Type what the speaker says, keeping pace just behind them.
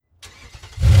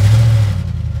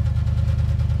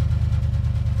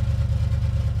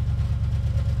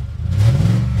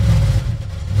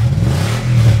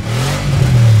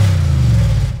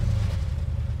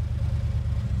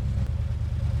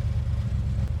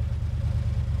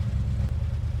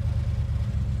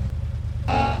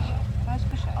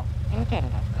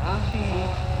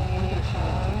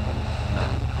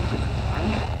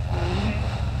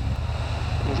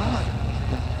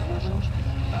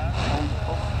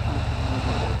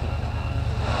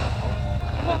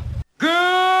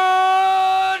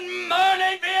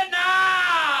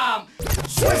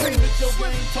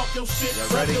your shit,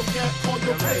 grab your gat, call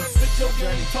your play, spit your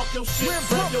game, talk your shit,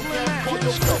 grab your gat, call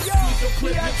your play, squeeze your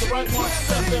clip, hit the right one,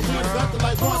 pass that weed, got the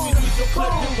light one, squeeze your clip,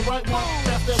 hit the right one,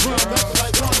 pass that weed, got the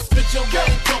light one, spit your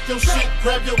game, talk your shit,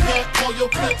 grab your gat, call your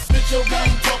clip, spit your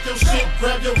game, talk your shit,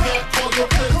 grab your gat, call your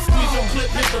clip, squeeze your clip,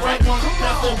 hit the right one,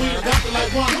 pass that weed, got the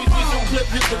light one, squeeze your clip,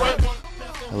 hit the right one.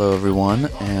 Hello everyone,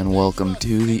 and welcome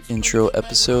to the intro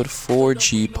episode for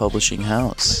G Publishing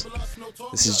House.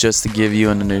 This is just to give you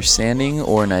an understanding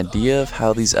or an idea of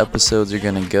how these episodes are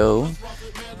going to go.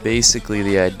 Basically,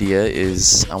 the idea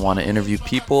is I want to interview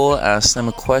people, ask them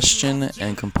a question,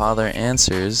 and compile their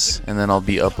answers, and then I'll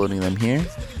be uploading them here.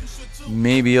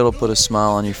 Maybe it'll put a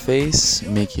smile on your face,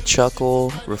 make you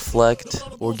chuckle, reflect,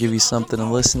 or give you something to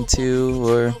listen to,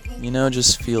 or,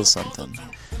 just feel something.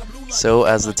 So,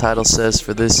 as the title says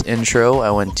for this intro,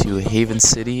 I went to Haven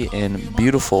City in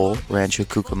beautiful Rancho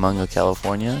Cucamonga,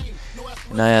 California,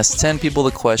 and I asked 10 people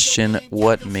the question,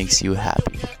 what makes you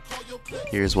happy?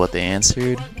 Here's what they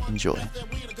answered. Enjoy.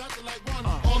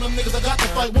 All them niggas, I got to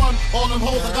fight one. All them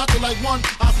hoes, I got to like one.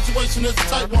 Our situation is a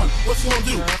tight one. What you gonna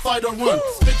do? Fight or run?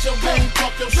 Spit your game,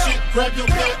 talk your shit, grab your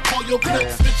gat, call your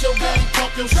clip. Spit your game,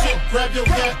 talk your shit, grab your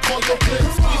gat, call your clip.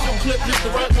 Squeeze your clip, hit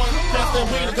the right one. Pass that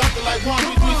weed, I got to like one.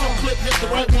 Squeeze your clip, hit the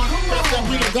right one. Pass that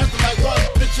weed, I got to like one.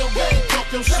 Spit your game,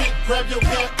 talk your shit, grab your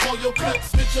gat, call your clip.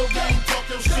 Spit your game, talk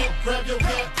your shit, grab your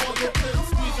gat, call your clip.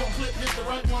 Squeeze your clip, hit the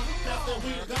right one. Pass that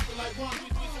weed, I got to like one.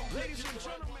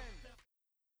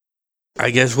 I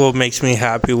guess what makes me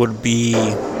happy would be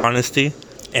honesty,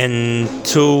 and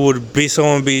two would be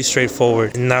someone be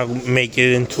straightforward and not make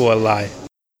it into a lie.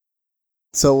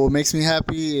 So what makes me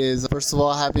happy is, first of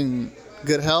all, having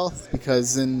good health,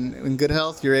 because in good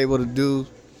health you're able to do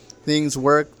things,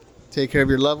 work, take care of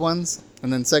your loved ones.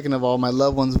 And then second of all, my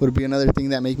loved ones would be another thing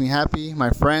that make me happy,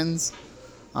 my friends,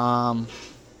 and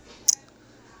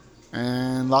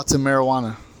lots of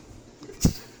marijuana.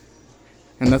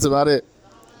 And that's about it.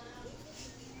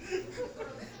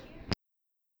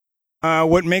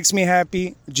 What makes me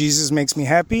happy? Jesus makes me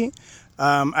happy.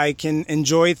 I can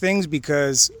enjoy things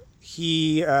because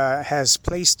he has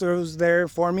placed those there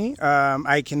for me.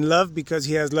 I can love because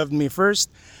he has loved me first.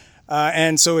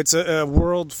 And so it's a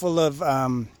world full of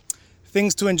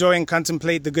things to enjoy and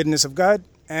contemplate the goodness of God.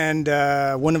 And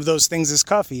one of those things is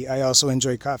coffee. I also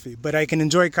enjoy coffee. But I can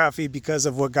enjoy coffee because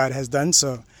of what God has done.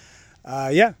 So,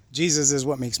 Jesus is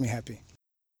what makes me happy.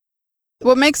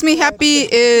 What makes me happy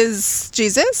is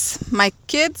Jesus, my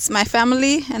kids, my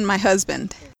family, and my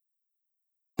husband.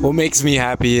 What makes me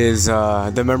happy is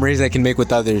the memories I can make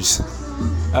with others.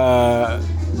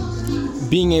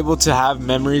 Being able to have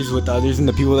memories with others and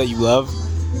the people that you love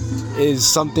is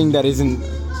something that isn't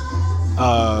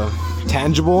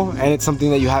tangible, and it's something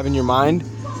that you have in your mind.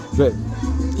 But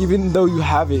even though you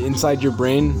have it inside your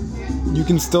brain, you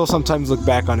can still sometimes look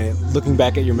back on it, looking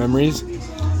back at your memories.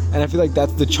 And I feel like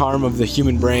that's the charm of the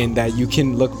human brain, that you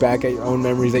can look back at your own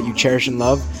memories that you cherish and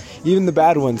love, even the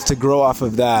bad ones, to grow off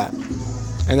of that.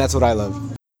 And that's what I love.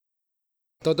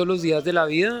 Todos los días de la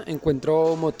vida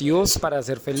encuentro motivos para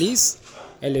ser feliz.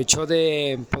 El hecho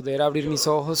de poder abrir mis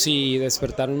ojos y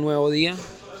despertar un nuevo día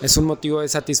es un motivo de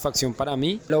satisfacción para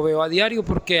mí. Lo veo a diario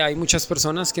porque hay muchas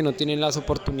personas que no tienen las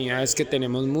oportunidades que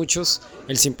tenemos muchos.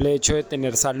 El simple hecho de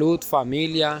tener salud,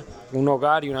 familia, un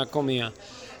hogar y una comida.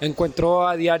 Encuentro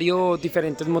a diario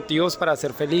diferentes motivos para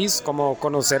ser feliz, como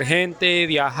conocer gente,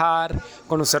 viajar,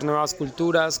 conocer nuevas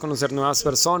culturas, conocer nuevas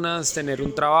personas, tener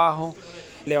un trabajo.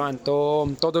 Levanto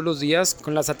todos los días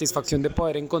con la satisfacción de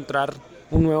poder encontrar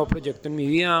un nuevo proyecto en mi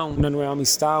vida, una nueva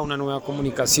amistad, una nueva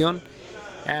comunicación.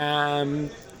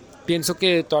 Pienso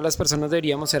que todas las personas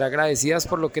deberíamos ser agradecidas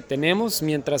por lo que tenemos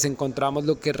mientras encontramos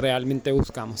lo que realmente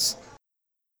buscamos.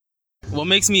 What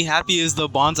makes me happy is the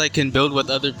bonds I can build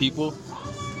with other people.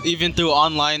 Even through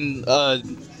online,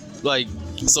 like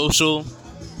social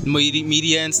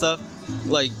media and stuff,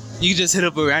 like you just hit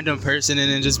up a random person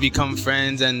and then just become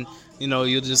friends, and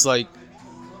you'll just like,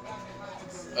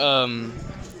 I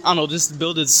don't know, just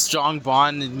build a strong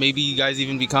bond, and maybe you guys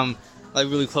even become like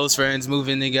really close friends, move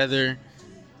in together.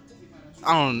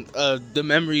 The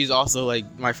memories also, like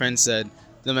my friend said,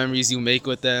 the memories you make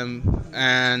with them,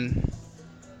 and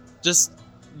just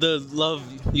the love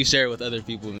you share with other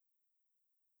people.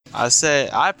 I say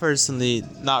I personally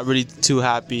not really too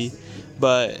happy,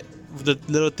 but the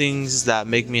little things that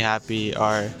make me happy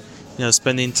are,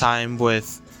 spending time with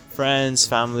friends,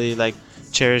 family, like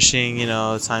cherishing,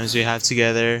 times we have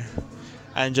together,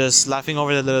 and just laughing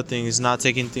over the little things, not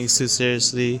taking things too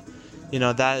seriously.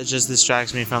 That just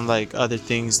distracts me from like other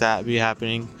things that be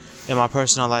happening in my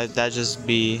personal life that just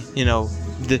be,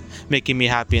 making me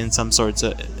happy in some sorts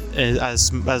of,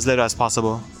 as little as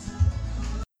possible.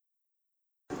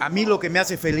 A mí lo que me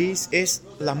hace feliz es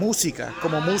la música.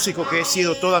 Como músico que he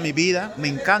sido toda mi vida, me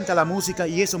encanta la música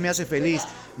y eso me hace feliz.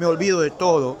 Me olvido de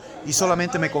todo y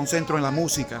solamente me concentro en la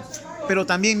música. Pero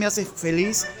también me hace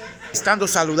feliz estando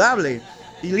saludable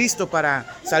y listo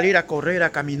para salir a correr, a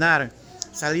caminar,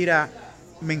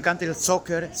 me encanta el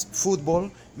soccer,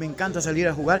 fútbol, me encanta salir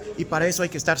a jugar y para eso hay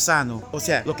que estar sano. O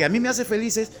sea, lo que a mí me hace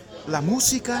feliz es la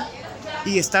música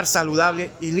y estar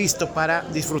saludable y listo para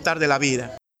disfrutar de la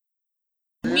vida.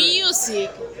 Music,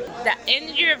 the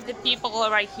energy of the people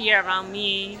right here around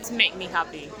me make me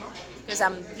happy. Because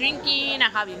I'm drinking,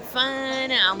 I'm having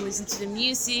fun, I'm listening to the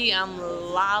music, I'm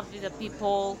loving the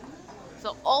people.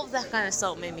 So all that kind of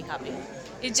stuff made me happy.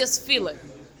 It just feel it.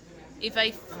 If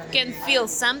I can feel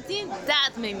something,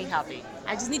 that made me happy.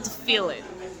 I just need to feel it.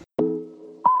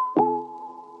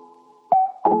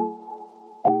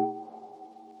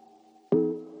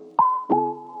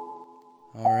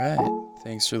 All right.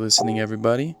 Thanks for listening,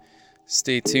 everybody.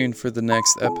 Stay tuned for the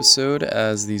next episode,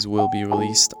 as these will be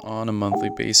released on a monthly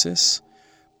basis.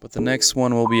 But the next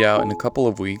one will be out in a couple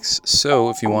of weeks. So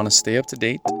if you want to stay up to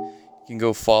date, you can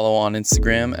go follow on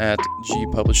Instagram at G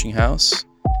Publishing House.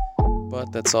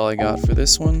 But that's all I got for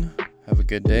this one. Have a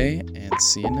good day and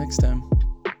see you next time.